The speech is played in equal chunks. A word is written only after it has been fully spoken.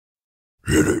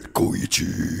Hit it,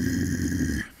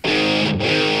 Koichi.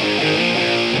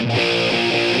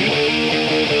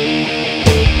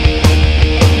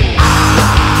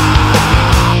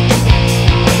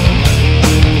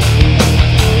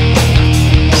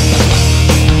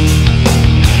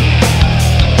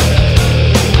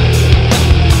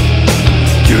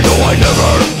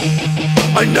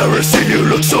 I never seen you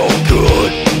look so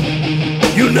good.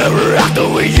 You never act the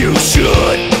way you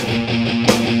should,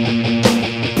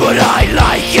 but I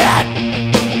like it,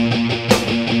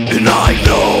 and I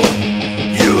know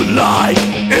you like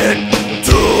it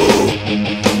too.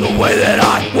 The way that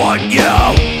I want you,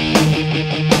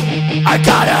 I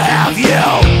gotta have you.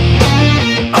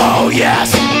 Oh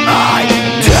yes, I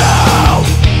do.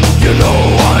 You know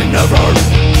I never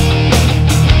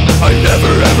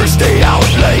ever stay out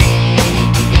late.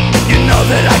 You know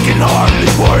that I can hardly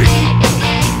wait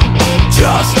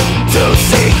just to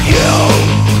see you,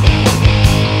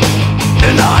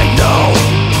 and I know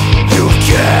you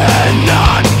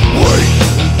cannot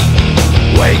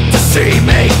wait to see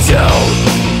me too.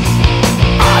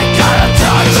 I gotta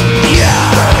touch you.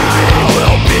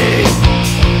 We'll be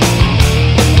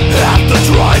at the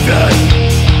drive-in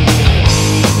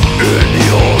in the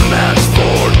old man's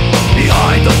Ford,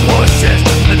 behind the bushes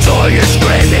until you're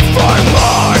screaming for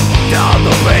more. Down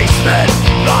the basement,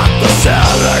 lock the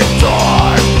cellar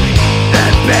door,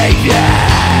 and baby,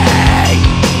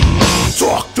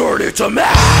 talk dirty to me.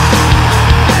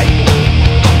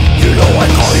 You know I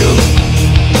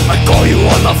call you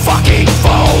on the fucking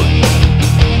phone.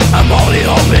 I'm only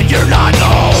hoping you're not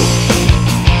home,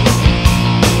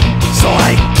 so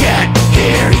I can't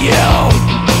hear you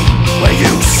when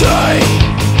you say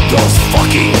those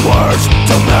fucking words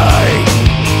to me,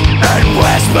 and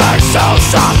whisper so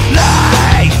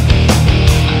softly,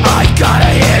 I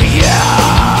gotta hear you.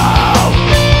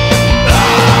 Oh,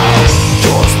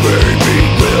 'cause baby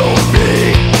will be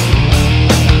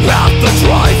at the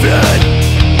drive-in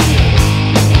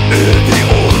in the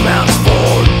old man's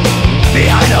Ford,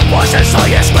 behind the bushes so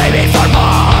you're screaming for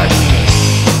more.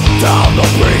 Down the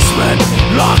basement,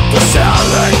 lock the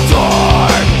cellar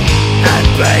door, and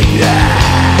baby,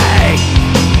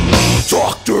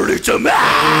 talk dirty to me.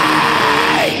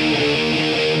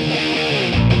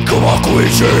 Come on,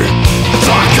 Koichi,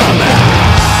 talk to me.